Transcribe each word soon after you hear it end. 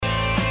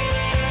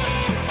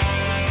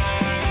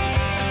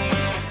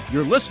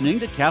You're listening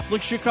to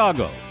Catholic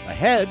Chicago.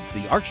 Ahead,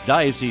 the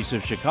Archdiocese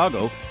of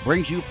Chicago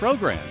brings you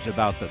programs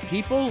about the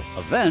people,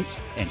 events,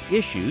 and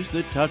issues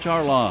that touch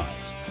our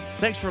lives.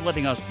 Thanks for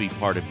letting us be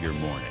part of your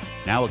morning.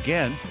 Now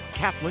again,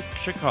 Catholic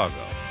Chicago.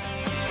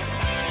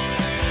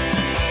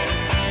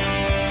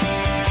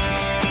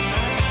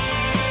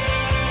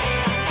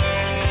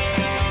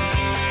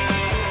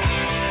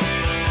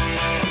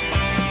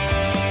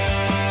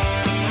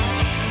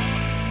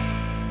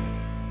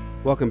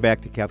 Welcome back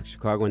to Catholic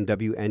Chicago on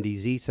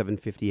WNDZ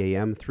 750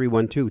 AM,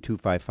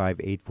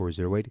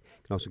 312-255-8408. You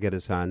can also get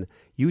us on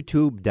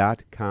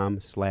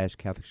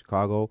youtube.com/Catholic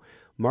Chicago.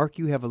 Mark,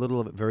 you have a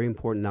little very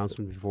important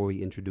announcement before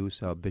we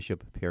introduce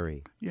Bishop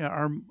Perry.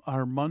 Yeah,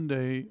 our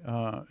Monday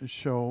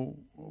show,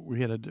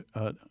 we had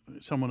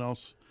someone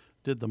else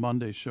did the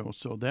Monday show.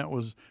 So that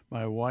was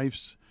my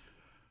wife's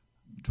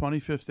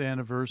 25th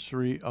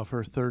anniversary of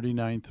her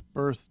 39th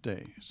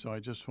birthday. So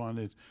I just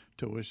wanted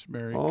to wish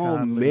Mary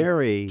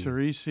Conley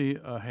Teresi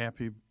a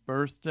happy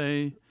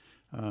birthday.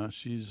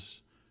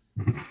 She's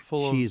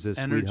full of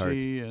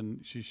energy,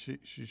 and she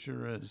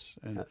sure is.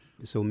 And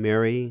so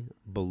Mary,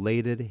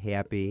 belated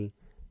happy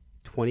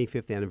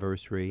 25th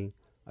anniversary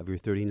of your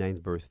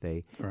 39th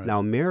birthday. Right.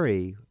 Now,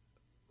 Mary,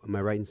 am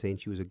I right in saying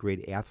she was a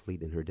great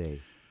athlete in her day?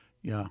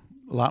 Yeah,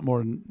 a lot more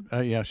than,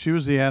 she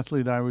was the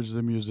athlete, I was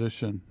the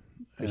musician.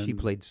 She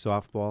played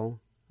softball.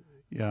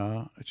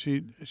 Yeah,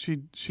 she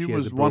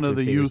was one of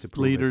the youth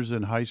leaders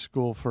in high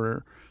school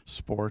for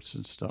sports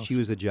and stuff. She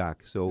was a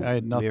jock. So I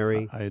had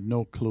Mary, I had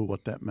no clue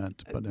what that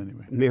meant, but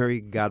anyway.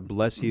 Mary, God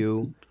bless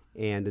you,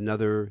 and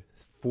another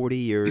 40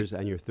 years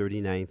on your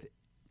 39th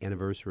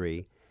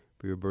anniversary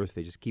for your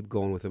birthday. Just keep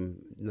going with them,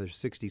 another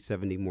 60,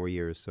 70 more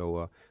years.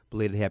 So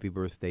belated happy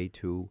birthday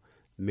to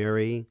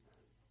Mary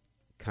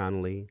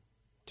Conley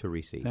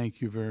Teresi.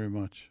 Thank you very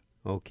much.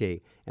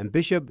 Okay, and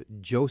Bishop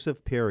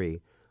Joseph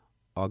Perry,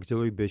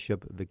 Auxiliary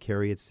Bishop,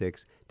 Vicariate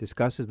 6,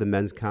 discusses the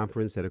men's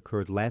conference that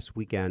occurred last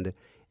weekend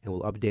and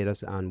will update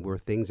us on where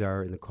things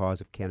are in the cause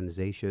of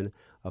canonization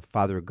of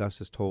Father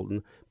Augustus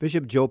Tolton.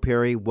 Bishop Joe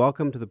Perry,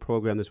 welcome to the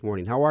program this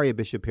morning. How are you,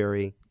 Bishop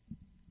Perry?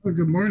 Well,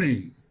 good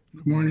morning.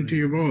 Good morning to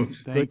you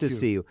both. Good to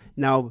see you.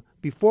 Now,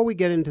 before we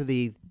get into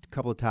the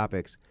couple of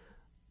topics,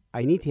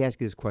 I need to ask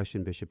you this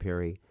question, Bishop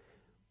Perry.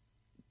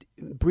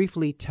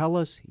 Briefly, tell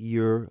us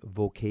your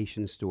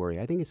vocation story.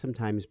 I think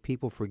sometimes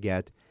people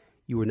forget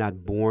you were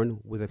not born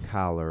with a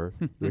collar,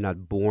 you were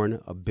not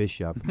born a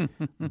bishop,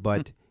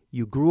 but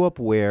you grew up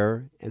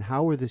where, and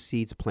how were the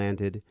seeds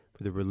planted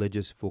for the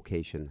religious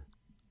vocation?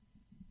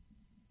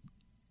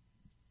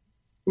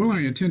 Well,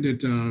 I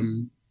attended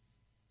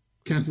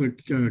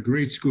Catholic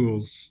grade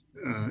schools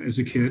as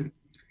a kid.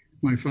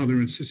 My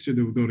father insisted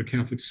I would go to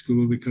Catholic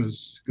school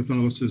because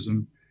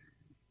Catholicism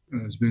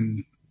has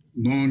been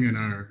long in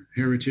our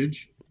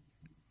heritage.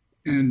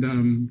 And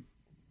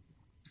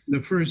the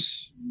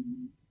first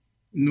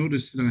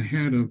notice that I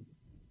had of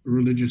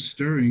religious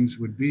stirrings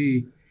would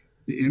be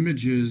the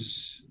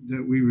images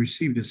that we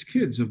received as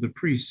kids of the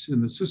priests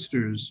and the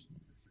sisters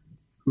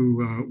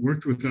who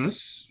worked with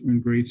us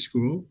in grade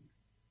school.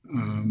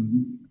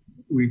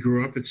 We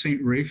grew up at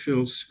St.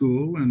 Raphael's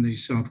School on the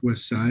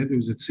southwest side. It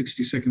was at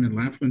 62nd and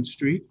Laughlin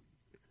Street.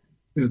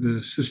 We had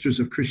the Sisters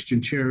of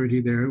Christian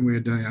Charity there, and we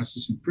had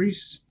diocesan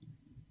priests.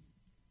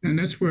 And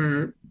that's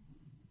where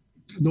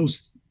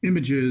those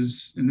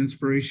images and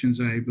inspirations,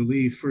 I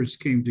believe, first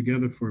came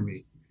together for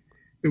me.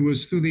 It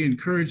was through the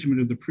encouragement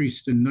of the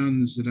priests and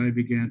nuns that I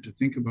began to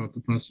think about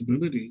the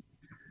possibility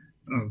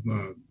of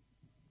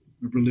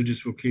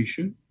religious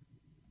vocation.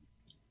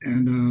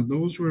 And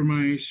those were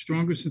my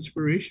strongest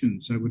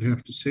inspirations, I would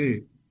have to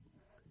say.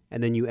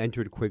 And then you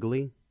entered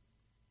Quigley?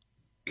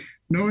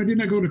 No, I did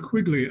not go to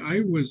Quigley.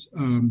 I was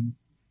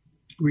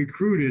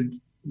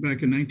recruited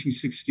back in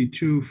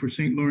 1962 for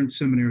St. Lawrence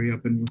Seminary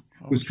up in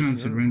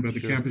Wisconsin, ran by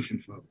the Capuchin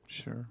Fathers.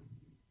 Sure.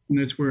 And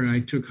that's where I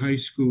took high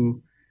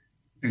school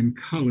and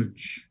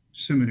college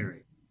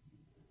seminary.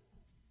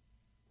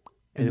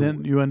 And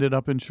then you ended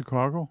up in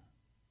Chicago?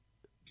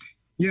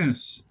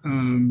 Yes.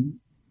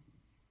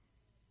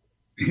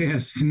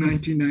 Yes, in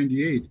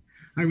 1998.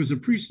 I was a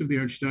priest of the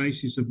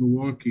Archdiocese of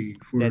Milwaukee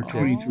for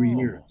 23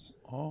 years.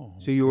 Oh.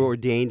 So you were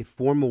ordained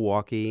for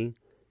Milwaukee.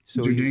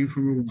 So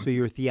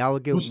your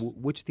theology,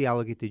 which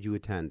theology did you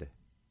attend?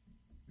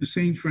 The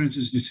St.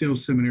 Francis de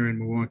Sales Seminary in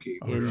Milwaukee.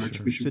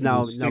 So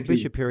now,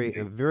 Bishop Perry,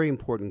 a very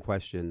important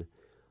question.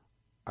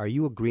 Are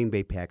you a Green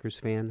Bay Packers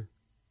fan?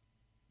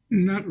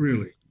 Not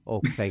really.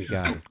 Oh, thank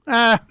God.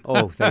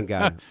 Oh, thank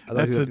God.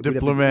 That's a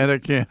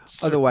diplomatic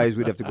answer. Otherwise,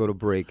 we'd have to go to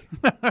break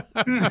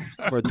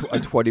for a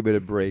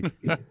 20-minute break.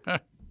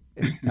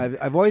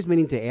 I've always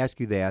meaning to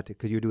ask you that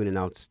because you're doing an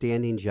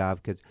outstanding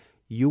job because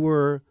you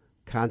were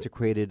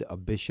consecrated a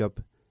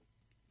bishop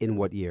in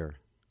what year?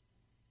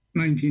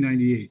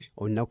 1998.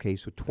 Oh, okay,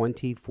 so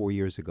 24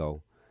 years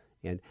ago.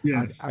 And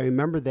yes. I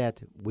remember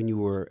that when you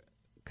were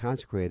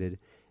consecrated,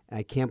 and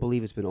I can't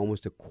believe it's been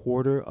almost a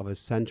quarter of a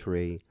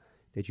century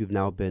that you've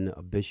now been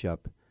a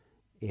bishop.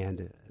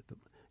 And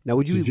now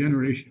would you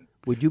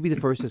be the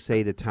first to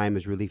say that time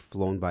has really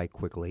flown by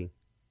quickly?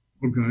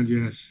 Oh God,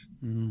 yes,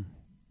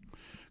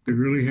 it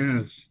really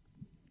has.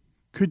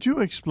 Could you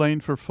explain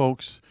for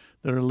folks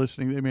that are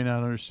listening, they may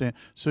not understand.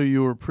 So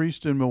you were a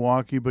priest in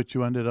Milwaukee, but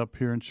you ended up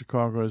here in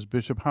Chicago as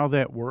bishop. How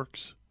that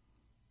works?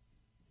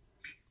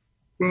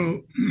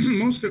 Well,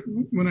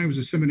 when I was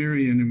a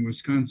seminarian in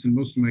Wisconsin,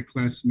 most of my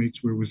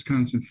classmates were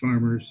Wisconsin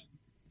farmers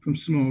from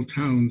small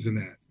towns and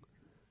that.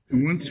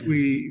 And once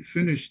we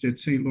finished at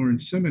St.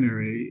 Lawrence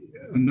Seminary,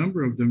 a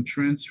number of them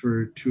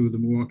transferred to the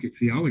Milwaukee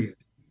Theologiate.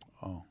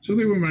 Oh. So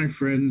they were my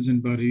friends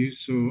and buddies,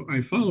 so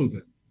I followed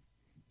them.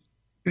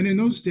 And in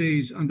those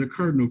days, under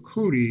Cardinal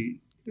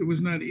Cody, it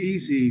was not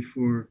easy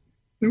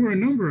there were a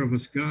number of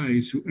us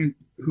guys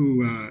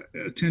who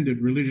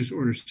attended religious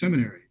order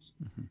seminaries,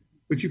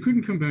 but you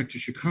couldn't come back to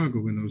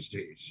Chicago in those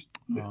days.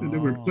 There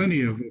were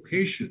plenty of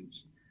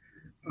vocations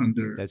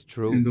That's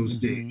true. in those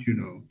days, you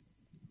know.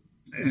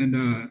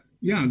 And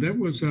yeah, that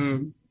was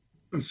a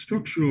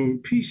structural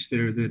piece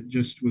there that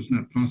just was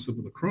not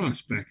possible to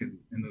cross back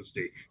in those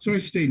days. So I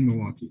stayed in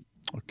Milwaukee.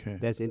 Okay.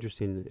 That's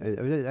interesting.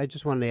 I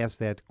just wanted to ask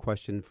that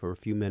question for a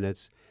few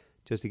minutes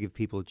just to give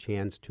people a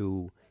chance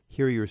to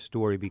hear your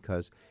story,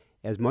 because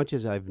as much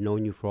as I've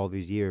known you for all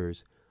these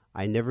years,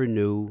 I never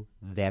knew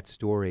that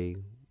story,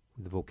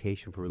 the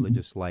vocation for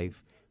religious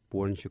life,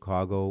 born in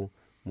Chicago,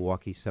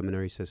 Milwaukee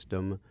seminary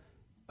system.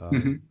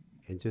 And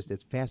just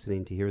it's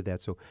fascinating to hear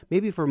that. So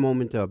maybe for a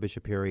moment,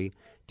 Bishop Perry,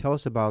 tell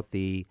us about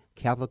the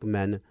Catholic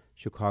Men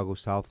Chicago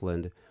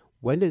Southland.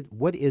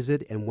 What is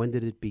it, and when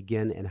did it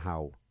begin, and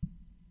how?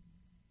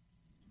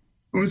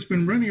 Oh, it's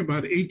been running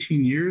about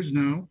 18 years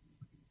now.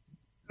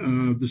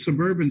 The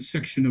suburban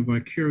section of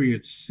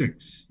Vicariate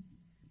 6.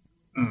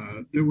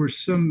 There were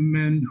some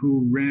men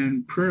who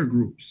ran prayer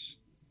groups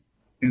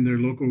in their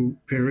local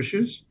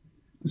parishes.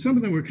 And some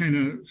of them were kind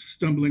of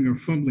stumbling or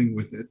fumbling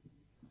with it.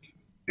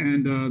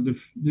 And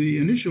the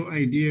initial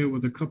idea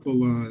with a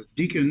couple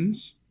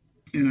deacons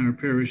in our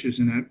parishes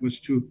and that was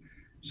to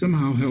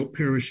somehow help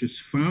parishes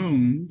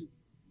found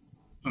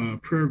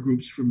prayer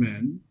groups for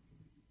men,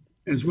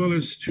 as well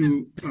as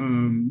to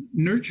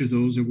nurture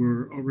those that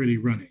were already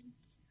running.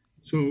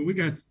 So we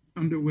got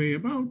underway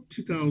about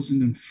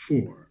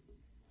 2004.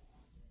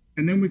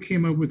 And then we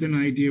came up with an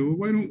idea, well,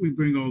 why don't we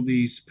bring all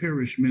these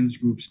parish men's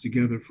groups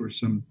together for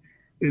some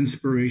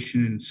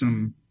inspiration and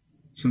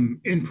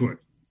some input?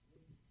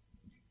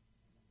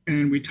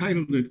 And we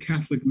titled it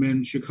Catholic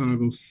Men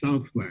Chicago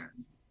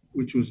Southland,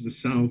 which was the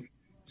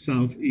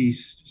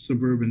southeast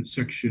suburban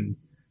section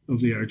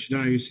of the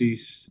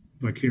Archdiocese,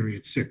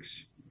 Vicariate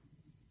 6.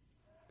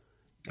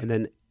 And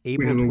then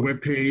we have a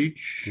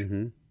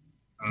webpage.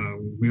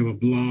 We have a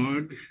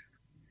blog.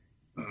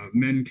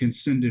 Men can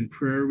send in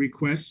prayer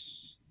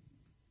requests.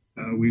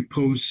 We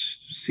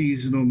post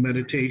seasonal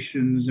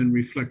meditations and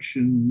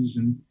reflections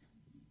and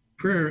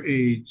prayer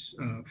aids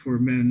for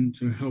men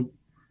to help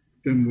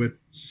them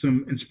with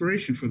some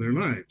inspiration for their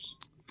lives.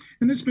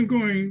 And it's been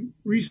going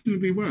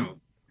reasonably well.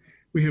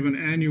 We have an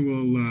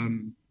annual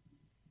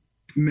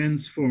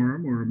men's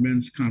forum or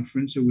men's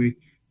conference, so we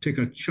take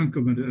a chunk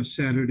of it a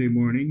Saturday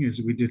morning, as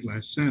we did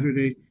last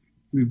Saturday.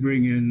 We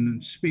bring in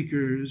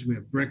speakers, we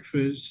have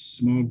breakfast,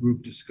 small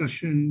group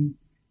discussion,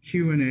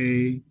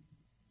 Q&A,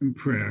 and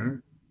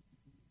prayer.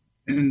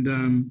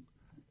 And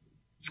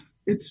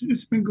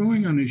it's been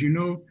going on. As you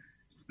know,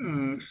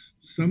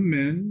 some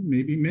men,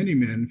 maybe many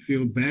men,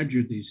 feel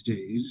badgered these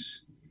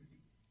days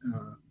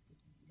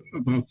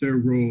about their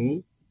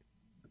role.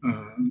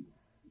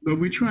 But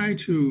we try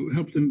to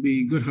help them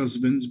be good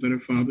husbands, better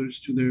fathers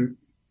to their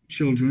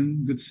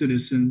children, good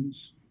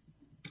citizens.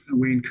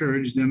 We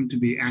encourage them to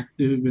be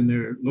active in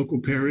their local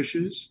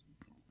parishes,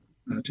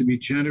 to be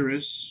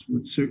generous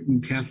with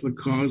certain Catholic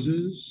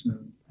causes,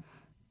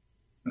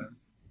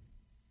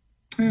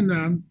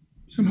 and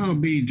somehow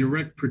be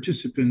direct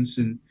participants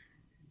in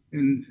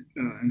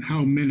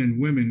how men and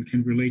women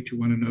can relate to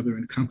one another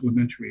in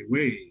complementary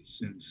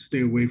ways, and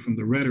stay away from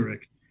the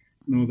rhetoric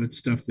and all that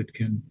stuff that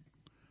can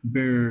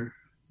bear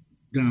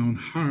down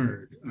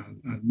hard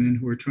on men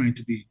who are trying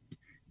to be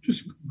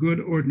just good,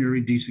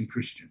 ordinary, decent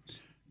Christians.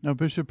 Now,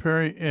 Bishop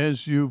Perry,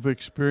 as you've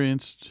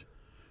experienced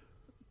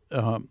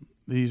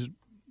these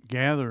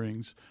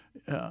gatherings,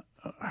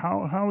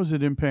 how has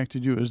it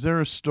impacted you? Is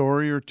there a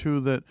story or two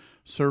that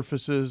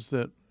surfaces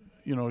that,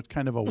 you know, it's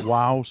kind of a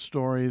wow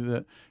story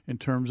that in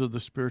terms of the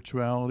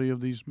spirituality of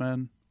these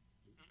men?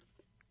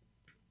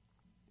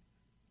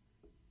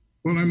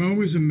 Well, I'm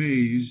always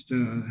amazed.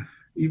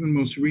 Even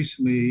most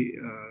recently,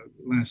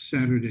 last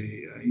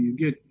Saturday, you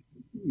get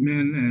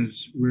men,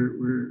 as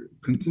we're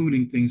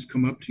concluding things,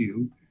 come up to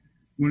you.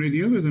 One or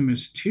the other of them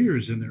has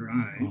tears in their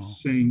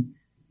eyes, saying,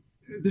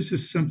 "This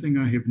is something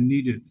I have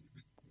needed.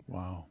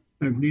 Wow.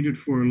 I've needed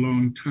for a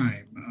long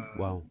time."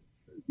 Wow.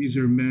 These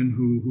are men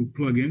who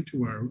plug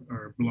into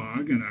our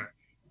blog and our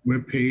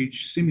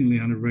webpage seemingly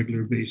on a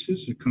regular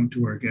basis, to come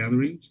to our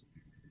gatherings.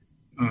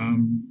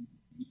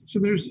 So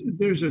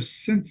there's a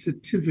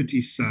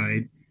sensitivity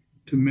side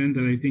to men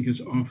that I think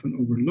is often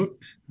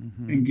overlooked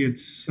and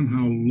gets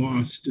somehow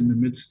lost in the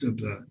midst of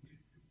the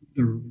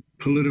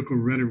political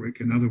rhetoric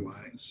and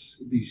otherwise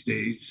these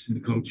days in the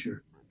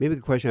culture. Maybe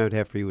the question I would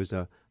have for you is,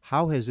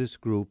 how has this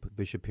group,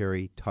 Bishop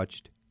Perry,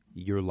 touched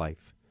your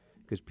life?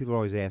 Because people are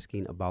always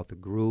asking about the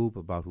group,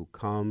 about who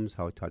comes,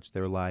 how it touched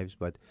their lives.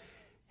 But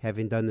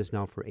having done this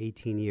now for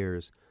 18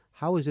 years,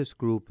 how has this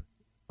group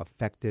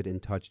affected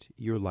and touched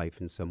your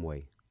life in some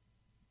way?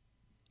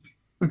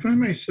 I find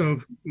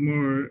myself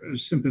more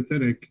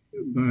sympathetic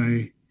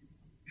by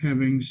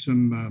having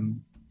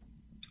some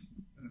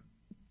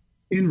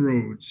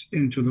inroads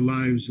into the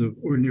lives of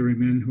ordinary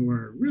men who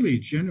are really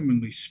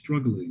genuinely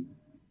struggling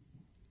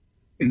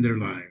in their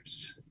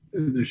lives.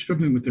 They're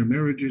struggling with their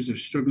marriages, they're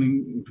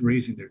struggling with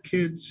raising their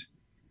kids.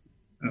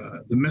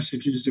 The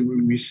messages that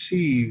we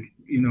receive,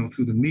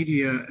 through the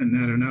media and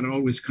that are not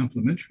always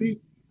complimentary.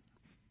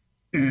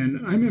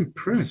 And I'm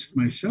impressed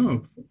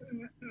myself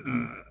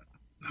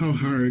how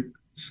hard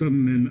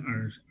some men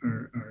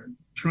are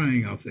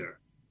trying out there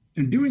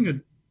and doing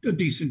a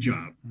decent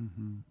job,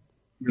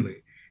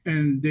 really.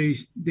 And they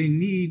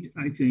need,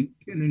 I think,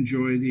 and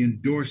enjoy the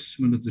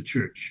endorsement of the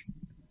church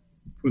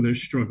for their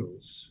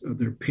struggles,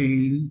 their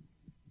pain,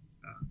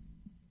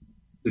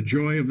 the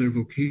joy of their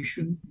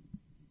vocation.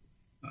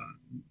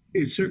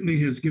 It certainly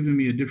has given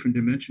me a different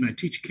dimension. I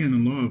teach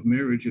canon law of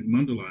marriage at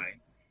Mundelein,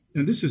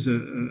 and this is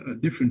a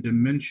different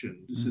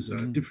dimension. This is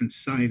a different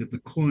side of the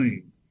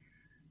coin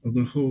of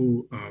the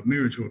whole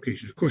marriage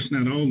vocation. Of course,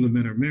 not all of the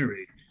men are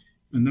married.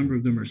 A number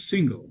of them are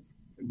single,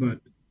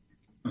 but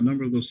a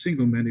number of those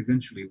single men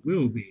eventually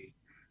will be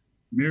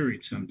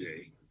married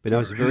someday. But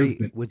now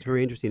what's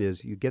very interesting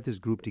is you get this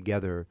group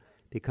together,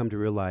 they come to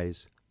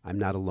realize I'm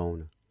not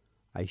alone.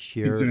 I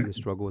share in the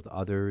struggle with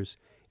others.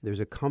 There's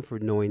a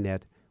comfort knowing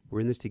that we're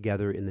in this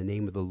together in the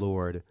name of the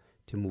Lord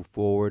to move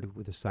forward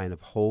with a sign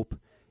of hope.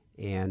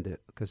 And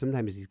because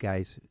sometimes these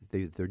guys,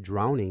 they're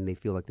drowning, they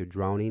feel like they're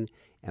drowning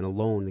and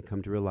alone. They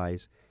come to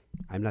realize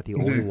I'm not the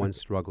only one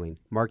struggling.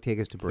 Mark, take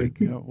us to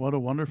break. Yeah, what a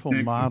wonderful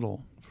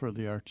model for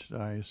the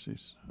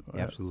Archdiocese.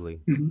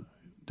 Absolutely.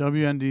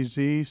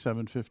 WNDZ,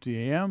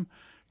 750 AM,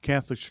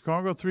 Catholic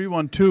Chicago,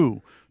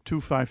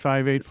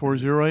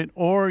 312-255-8408,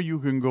 or you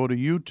can go to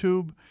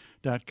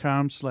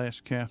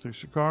youtube.com/Catholic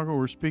Chicago.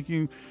 We're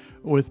speaking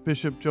with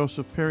Bishop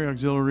Joseph Perry,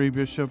 Auxiliary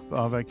Bishop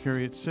of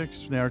Vicariate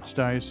 6, the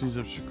Archdiocese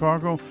of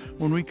Chicago.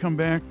 When we come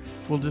back,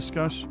 we'll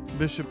discuss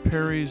Bishop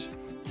Perry's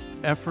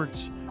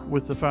efforts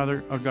with the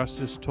Father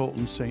Augustus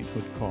Tolton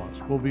Sainthood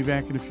Cause. We'll be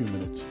back in a few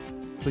minutes.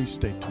 Please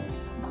stay tuned.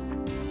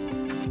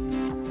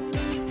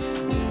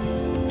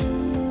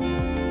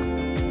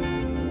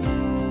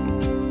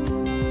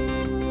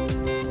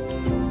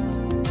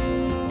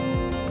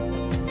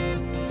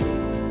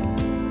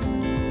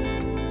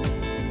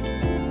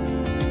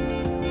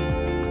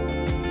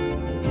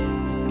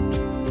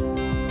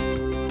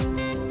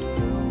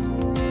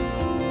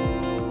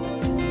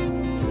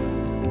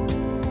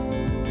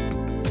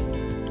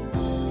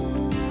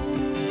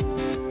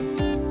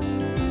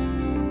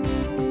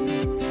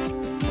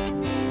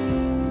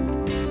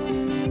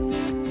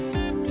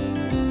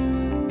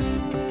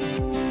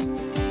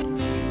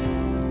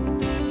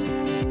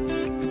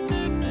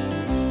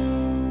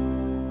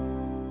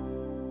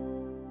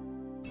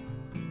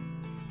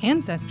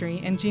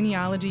 Ancestry and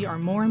genealogy are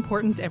more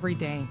important every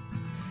day.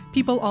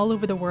 People all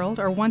over the world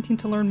are wanting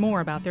to learn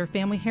more about their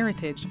family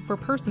heritage for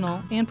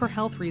personal and for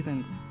health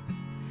reasons.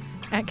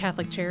 At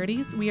Catholic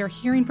Charities, we are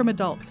hearing from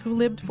adults who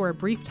lived for a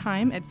brief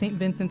time at St.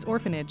 Vincent's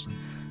Orphanage,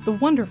 the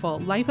wonderful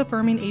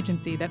life-affirming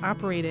agency that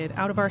operated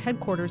out of our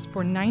headquarters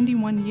for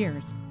 91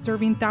 years,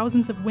 serving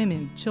thousands of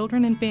women,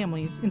 children, and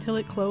families until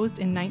it closed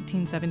in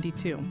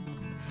 1972.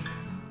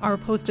 Our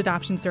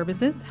post-adoption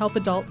services help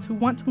adults who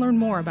want to learn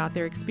more about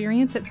their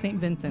experience at St.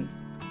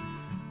 Vincent's.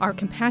 Our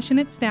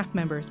compassionate staff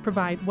members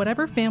provide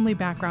whatever family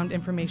background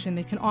information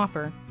they can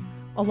offer,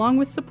 along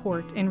with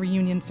support and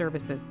reunion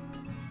services.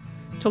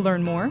 To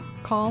learn more,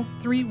 call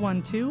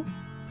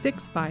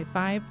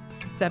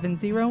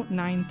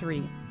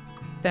 312-655-7093.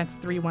 That's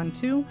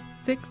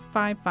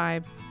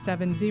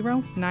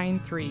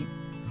 312-655-7093.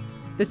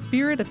 The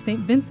spirit of St.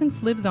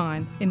 Vincent's lives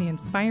on in the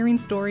inspiring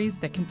stories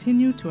that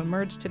continue to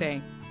emerge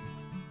today.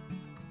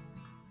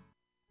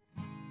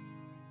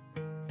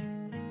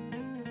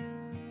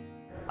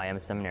 I am a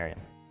seminarian.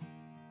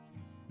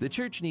 The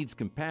Church needs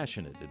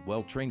compassionate and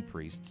well-trained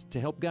priests to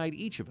help guide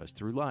each of us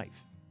through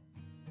life.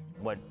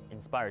 What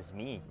inspires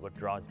me, what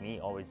draws me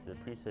always to the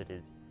priesthood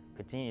is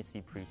continue to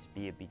see priests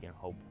be a beacon of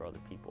hope for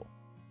other people.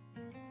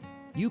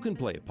 You can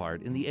play a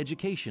part in the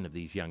education of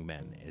these young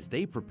men as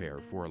they prepare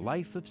for a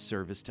life of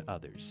service to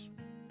others.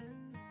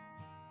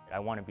 I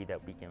want to be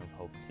that beacon of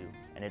hope too,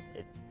 and it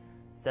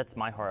sets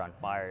my heart on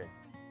fire.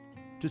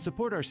 To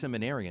support our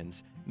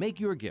seminarians, make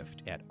your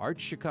gift at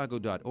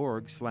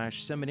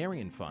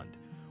archchicago.org/seminarian fund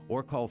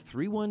or call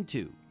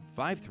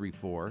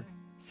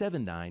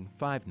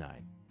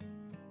 312-534-7959.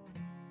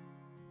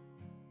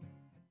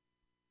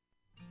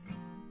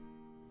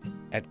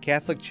 At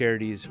Catholic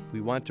Charities,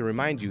 we want to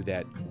remind you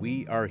that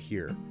we are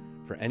here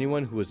for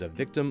anyone who is a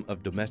victim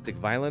of domestic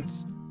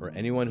violence or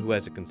anyone who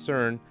has a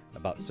concern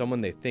about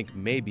someone they think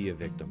may be a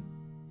victim.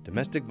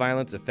 Domestic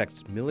violence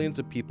affects millions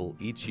of people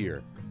each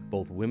year,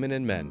 both women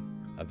and men,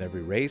 of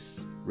every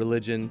race,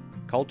 religion,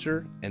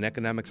 culture, and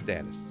economic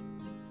status.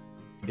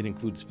 It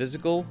includes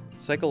physical,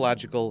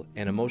 psychological,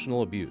 and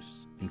emotional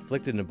abuse,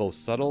 inflicted in both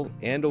subtle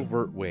and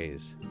overt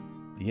ways.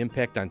 The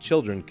impact on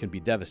children can be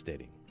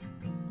devastating.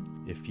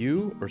 If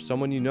you or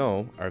someone you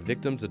know are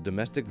victims of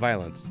domestic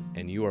violence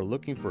and you are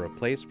looking for a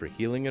place for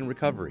healing and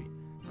recovery,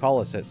 call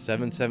us at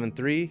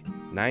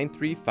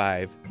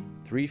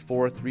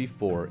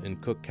 773-935-3434 in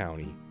Cook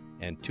County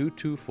and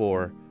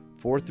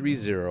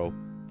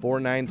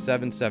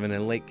 224-430-4977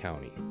 in Lake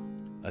County.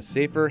 A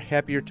safer,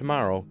 happier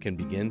tomorrow can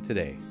begin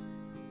today.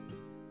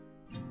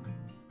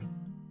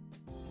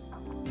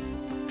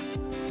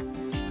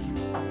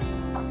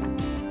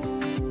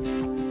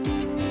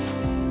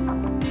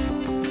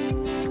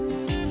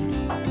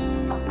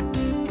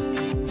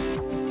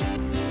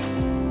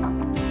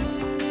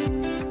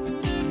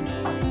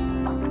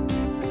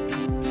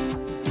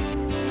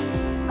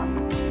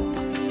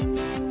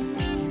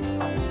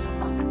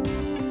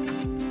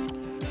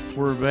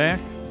 We're back.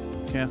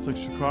 Catholic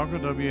Chicago,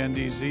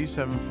 WNDZ,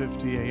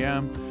 750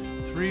 AM,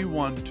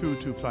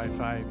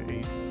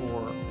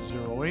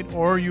 312-255-8408.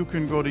 Or you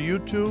can go to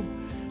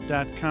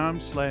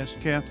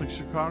youtube.com/Catholic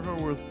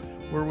Chicago.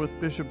 We're with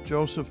Bishop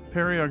Joseph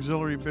Perry,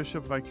 Auxiliary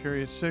Bishop,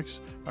 Vicariate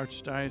 6,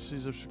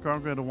 Archdiocese of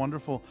Chicago. Had a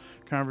wonderful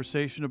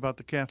conversation about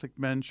the Catholic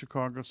Men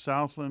Chicago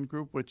Southland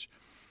group, which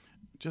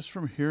just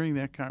from hearing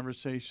that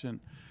conversation,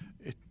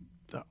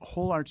 the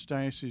whole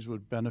Archdiocese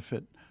would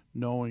benefit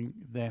knowing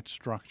that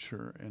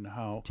structure and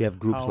how, to have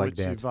groups like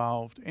it's that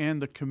evolved,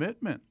 and the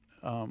commitment.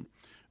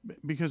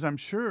 Because I'm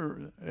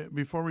sure,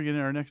 before we get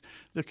into our next,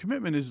 the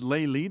commitment is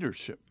lay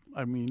leadership.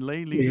 I mean,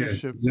 lay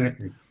leadership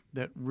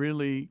that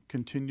really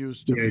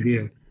continues to. The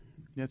idea.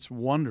 That's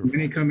wonderful.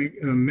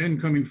 Men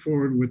coming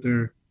forward with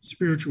their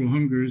spiritual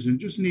hungers and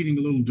just needing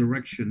a little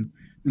direction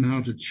and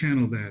how to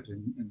channel that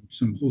in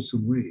some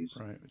wholesome ways.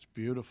 Right. It's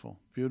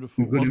beautiful.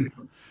 Beautiful.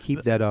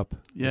 Keep that up.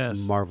 Yes.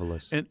 It's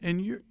marvelous.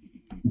 And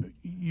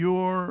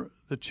you're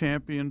the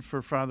champion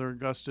for Father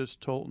Augustus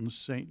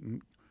Tolton's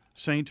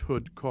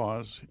sainthood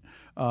cause.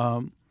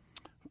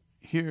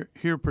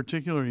 Here,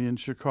 particularly in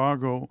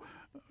Chicago,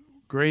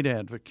 great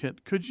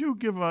advocate. Could you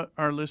give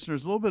our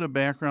listeners a little bit of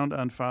background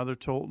on Father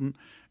Tolton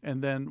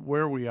and then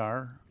where we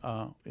are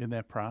in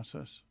that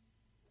process?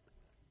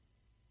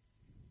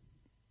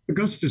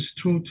 Augustus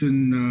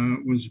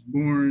Tolton was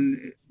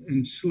born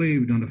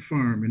enslaved on a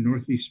farm in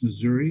northeast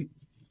Missouri,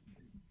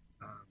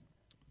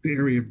 the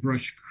area of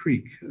Brush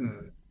Creek.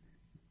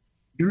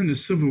 During the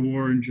Civil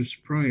War and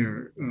just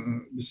prior,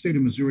 the state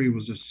of Missouri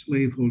was a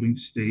slaveholding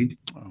state.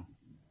 Oh.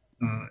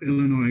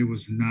 Illinois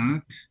was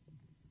not.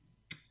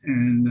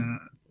 And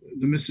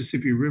the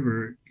Mississippi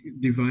River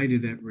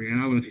divided that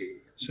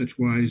reality such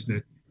wise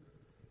that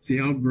the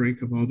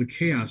outbreak of all the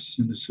chaos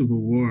in the Civil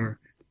War,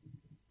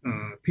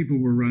 people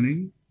were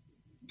running,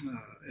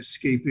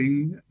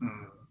 escaping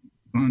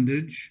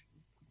bondage.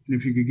 And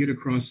if you could get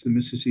across the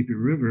Mississippi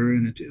River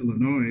and into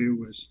Illinois, it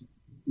was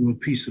a little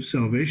piece of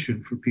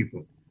salvation for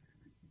people.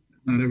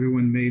 Not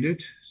everyone made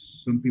it.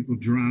 Some people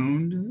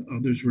drowned.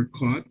 Others were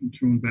caught and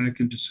thrown back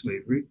into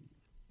slavery.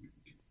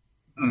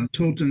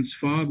 Tolton's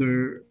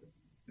father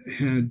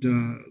had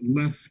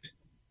left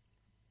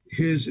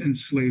his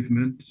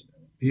enslavement.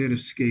 He had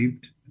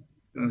escaped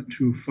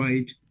to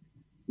fight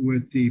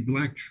with the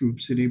black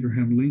troops that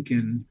Abraham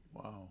Lincoln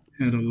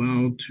had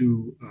allowed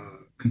to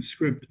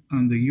conscript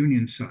on the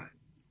Union side.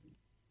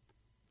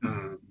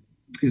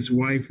 His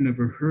wife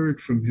never heard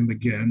from him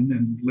again,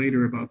 and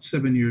later, about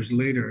 7 years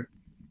later,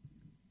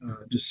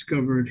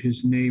 discovered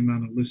his name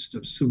on a list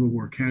of Civil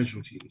War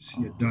casualties.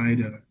 He had died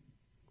at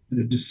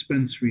a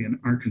dispensary in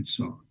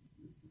Arkansas.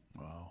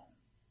 Wow.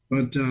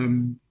 But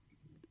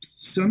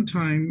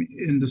sometime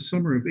in the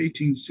summer of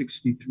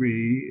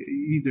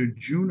 1863, either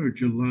June or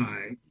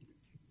July,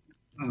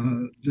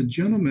 the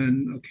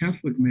gentleman, a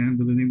Catholic man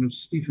by the name of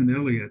Stephen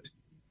Elliott,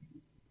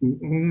 who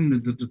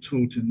owned the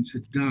Toltons,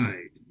 had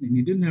died, and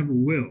he didn't have a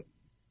will.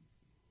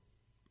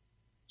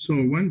 So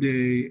one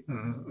day,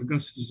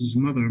 Augustus's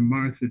mother,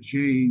 Martha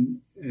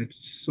Jane,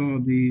 saw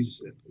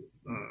these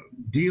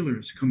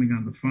dealers coming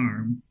on the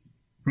farm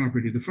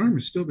property. The farm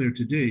is still there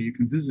today. You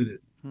can visit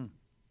it. And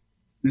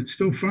it's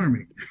still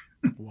farming.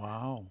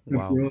 Wow.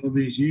 After all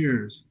these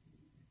years.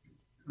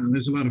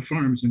 There's a lot of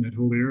farms in that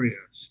whole area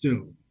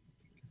still.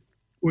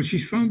 Well, she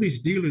found these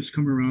dealers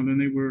come around, and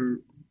they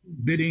were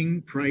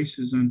bidding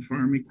prices on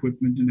farm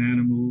equipment and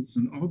animals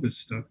and all this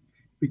stuff,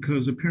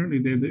 because apparently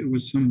there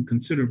was some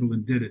considerable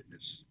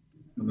indebtedness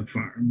on the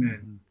farm.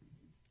 And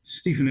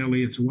Stephen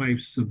Elliott's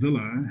wife,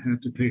 Sevilla,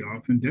 had to pay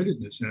off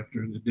indebtedness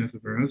after the death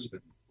of her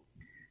husband.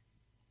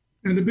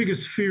 And the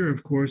biggest fear,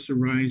 of course,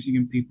 arising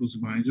in people's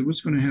minds is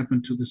what's going to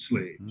happen to the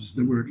slaves.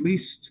 There were at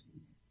least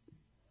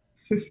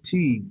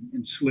 15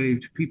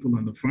 enslaved people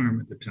on the farm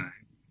at the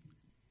time.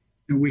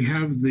 And we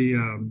have the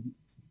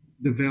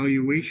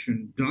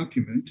valuation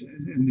document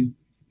in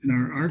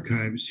our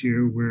archives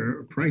here where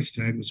a price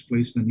tag was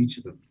placed on each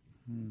of them.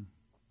 I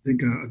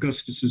think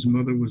Augustus's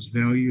mother was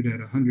valued at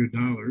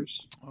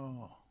 $100.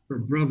 Her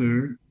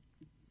brother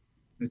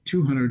at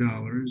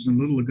 $200, and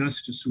little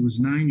Augustus, who was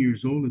 9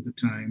 years old at the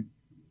time,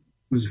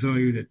 was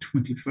valued at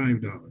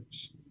 $25.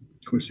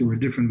 Of course, there were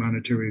different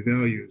monetary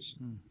values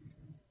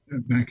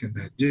back in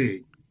that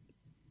day.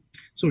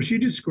 So she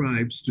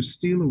describes to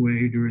steal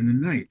away during the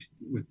night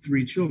with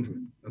 3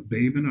 children, a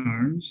babe in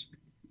arms,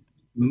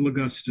 little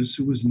Augustus,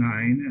 who was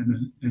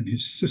 9, and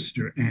his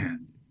sister,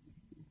 Anne.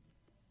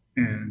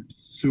 And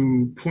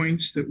through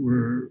points that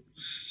were,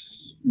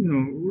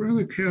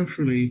 rather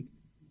carefully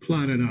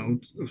plotted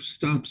out of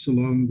stops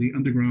along the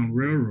Underground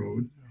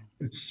Railroad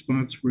at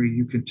spots where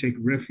you can take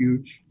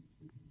refuge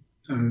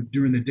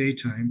during the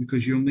daytime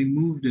because you only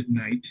moved at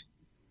night.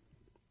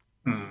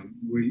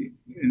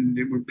 And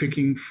they were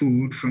picking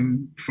food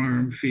from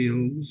farm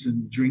fields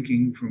and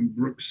drinking from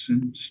brooks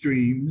and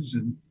streams.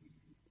 And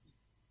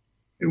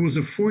it was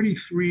a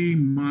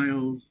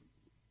 43-mile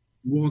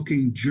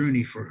walking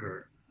journey for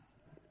her.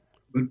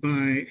 But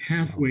by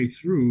halfway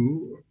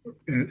through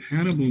at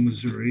Hannibal,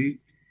 Missouri,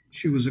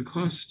 she was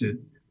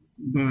accosted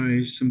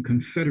by some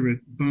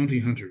Confederate bounty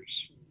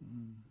hunters.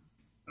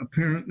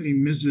 Apparently,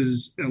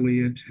 Mrs.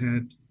 Elliott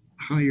had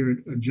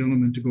hired a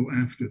gentleman to go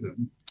after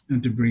them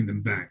and to bring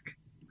them back.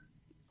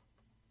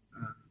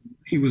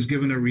 He was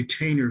given a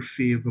retainer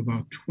fee of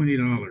about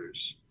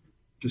 $20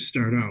 to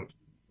start out.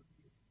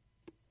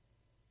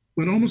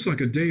 But almost like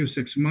a deus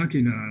ex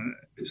machina,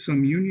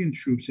 some Union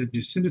troops had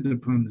descended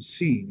upon the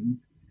scene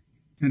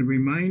and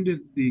reminded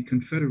the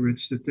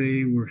Confederates that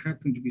they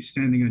happened to be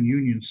standing on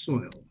Union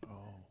soil.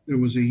 There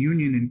was a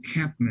Union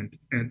encampment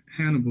at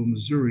Hannibal,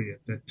 Missouri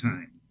at that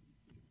time.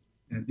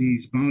 And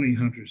these bounty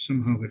hunters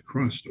somehow had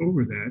crossed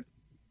over that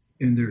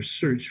in their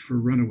search for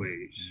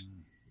runaways.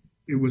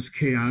 It was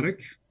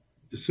chaotic.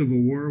 The Civil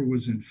War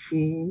was in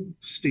full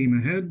steam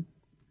ahead,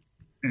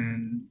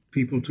 and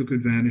people took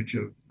advantage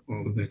of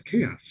all of that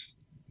chaos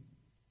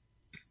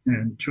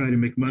and tried to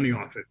make money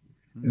off it,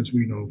 as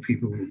we know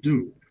people will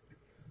do.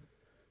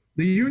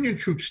 The Union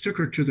troops took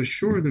her to the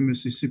shore of the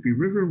Mississippi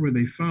River, where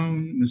they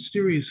found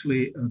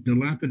mysteriously a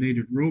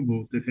dilapidated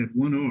rowboat that had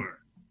 1 oar.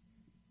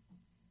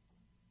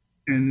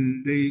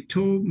 And they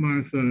told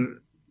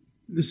Martha,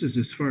 "This is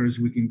as far as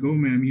we can go,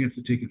 ma'am. You have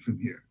to take it from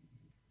here.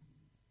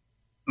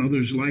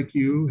 Others like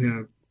you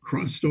have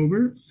crossed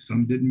over.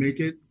 Some didn't make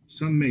it,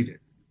 some made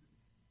it."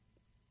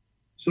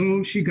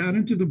 So she got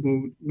into the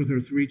boat with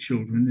her 3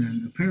 children,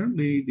 and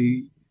apparently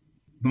the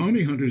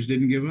bounty hunters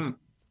didn't give up.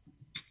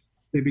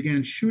 They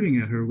began shooting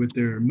at her with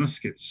their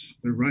muskets,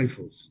 their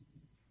rifles.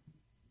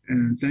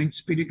 And thanks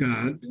be to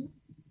God,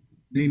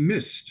 they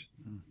missed.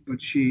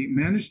 But she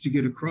managed to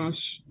get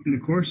across in the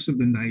course of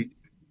the night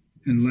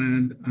and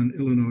land on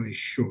Illinois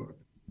shore,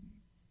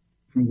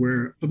 from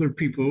where other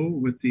people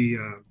with the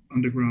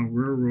Underground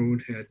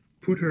Railroad had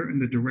put her in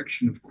the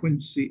direction of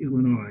Quincy,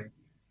 Illinois,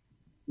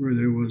 where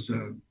there was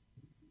a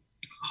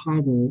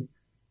hovel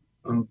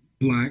of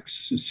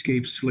blacks,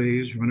 escaped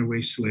slaves,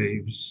 runaway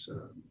slaves,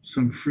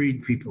 some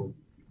freed people,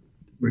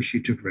 where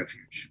she took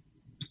refuge.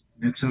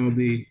 That's how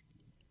the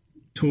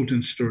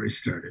Tolton story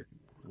started.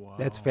 Wow.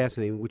 That's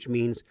fascinating, which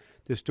means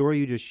the story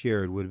you just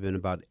shared would have been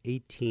about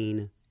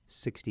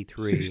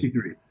 1863.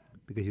 63.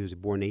 Because he was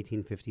born in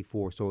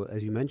 1854. So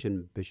as you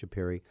mentioned, Bishop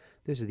Perry,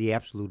 this is the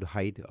absolute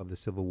height of the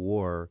Civil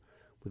War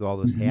with all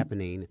this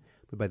happening.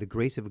 But by the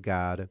grace of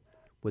God,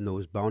 when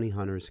those bounty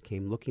hunters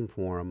came looking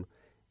for him,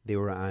 they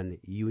were on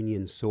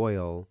Union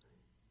soil,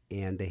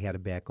 and they had to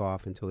back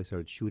off until they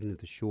started shooting at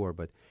the shore.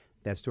 But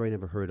that story I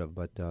never heard of,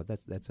 but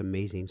that's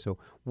amazing. So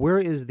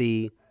what's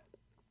the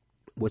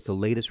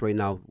latest right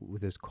now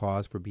with this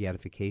cause for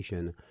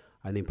beatification?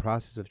 Are they in the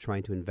process of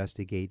trying to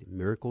investigate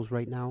miracles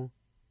right now?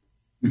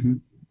 Mm-hmm.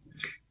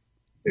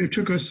 It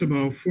took us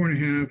about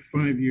 4.5,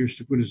 5 years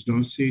to put his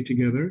dossier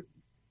together.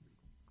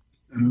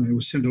 It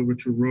was sent over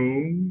to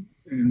Rome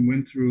and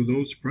went through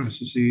those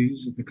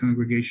processes at the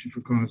Congregation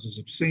for Causes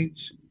of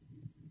Saints.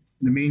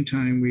 In the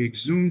meantime, we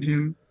exhumed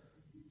him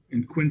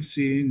in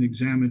Quincy and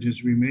examined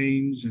his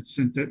remains and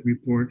sent that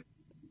report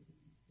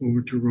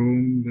over to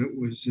Rome. That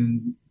was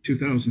in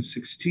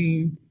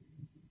 2016,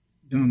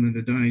 down in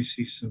the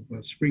Diocese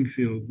of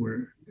Springfield,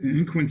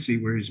 in Quincy,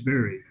 where he's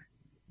buried.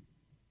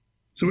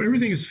 So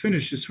everything is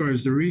finished as far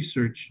as the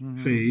research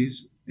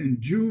phase. In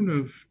June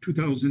of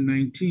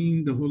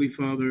 2019, the Holy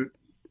Father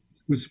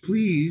was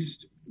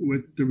pleased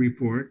with the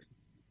report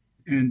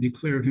and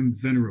declared him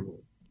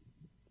venerable.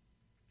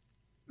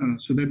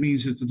 So that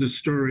means that the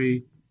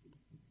story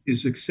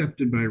is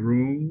accepted by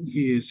Rome.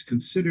 He is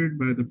considered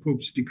by the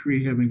Pope's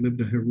decree having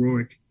lived a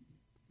heroic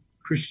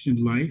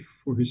Christian life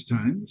for his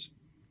times.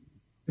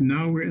 And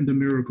now we're in the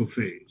miracle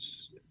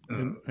phase.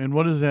 And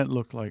what does that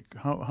look like?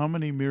 How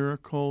many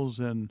miracles,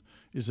 and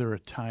is there a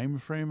time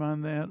frame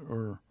on that,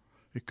 or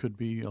it could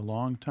be a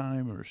long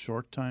time or a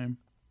short time?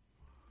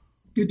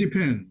 It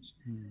depends.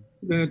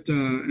 That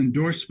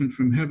endorsement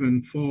from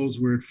heaven falls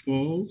where it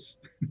falls.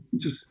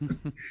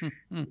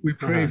 We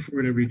pray for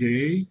it every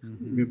day.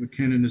 We have a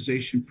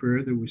canonization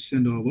prayer that we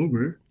send all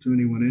over to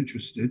anyone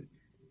interested.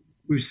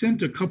 We've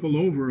sent a couple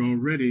over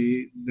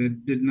already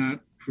that did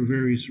not, for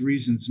various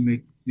reasons,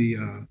 make the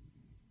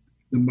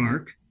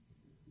mark.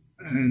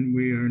 And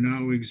we are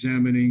now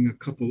examining a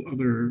couple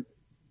other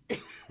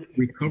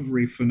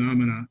recovery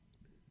phenomena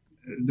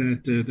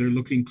that they're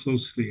looking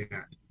closely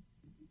at.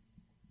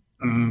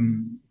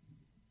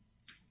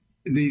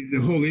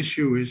 The whole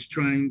issue is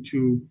trying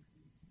to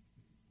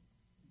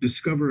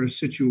discover a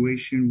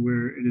situation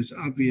where it is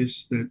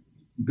obvious that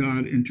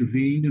God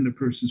intervened in a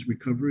person's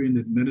recovery and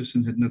that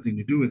medicine had nothing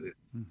to do with it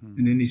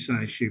in any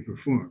size, shape, or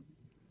form.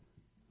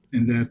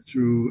 And that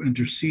through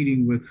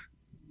interceding with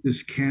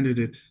this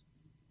candidate,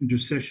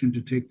 intercession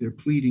to take their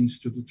pleadings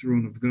to the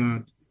throne of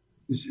God,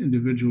 this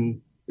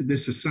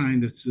is a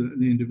sign that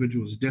the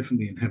individual is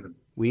definitely in heaven.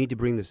 We need to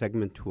bring the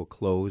segment to a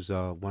close.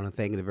 I want to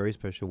thank in a very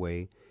special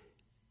way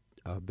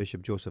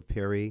Bishop Joseph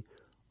Perry,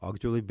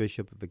 Auxiliary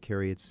Bishop of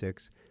Vicariate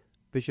 6.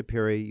 Bishop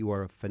Perry, you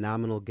are a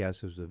phenomenal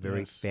guest. It was a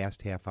very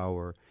fast half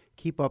hour.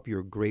 Keep up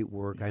your great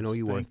work. Yes, I know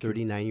you are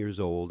 39 years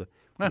old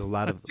with a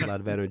lot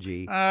of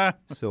energy.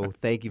 So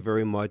thank you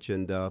very much,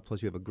 and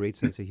plus you have a great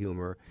sense of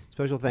humor.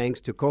 Special thanks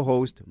to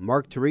co-host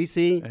Mark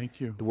Teresi. Thank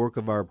you. The work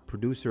of our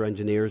producer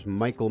engineers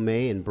Michael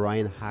May and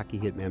Brian Hockey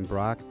Hitman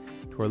Brock.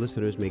 To our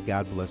listeners, may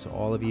God bless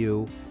all of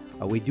you.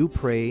 We do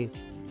pray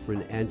for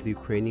an end to the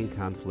Ukrainian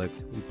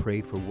conflict. We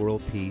pray for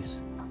world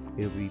peace.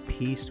 May there be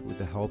peace with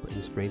the help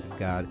and strength of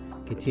God.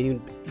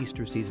 Continued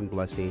Easter season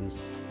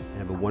blessings, and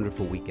have a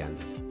wonderful weekend.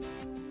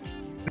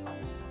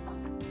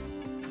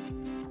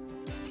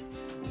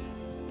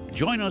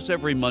 Join us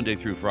every Monday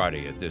through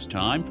Friday at this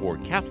time for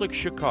Catholic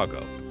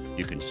Chicago.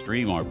 You can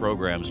stream our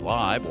programs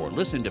live or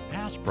listen to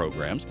past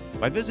programs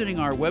by visiting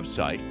our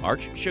website,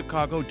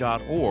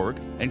 archchicago.org,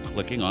 and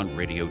clicking on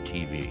Radio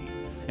TV.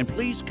 And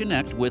please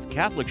connect with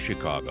Catholic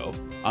Chicago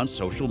on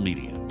social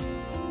media.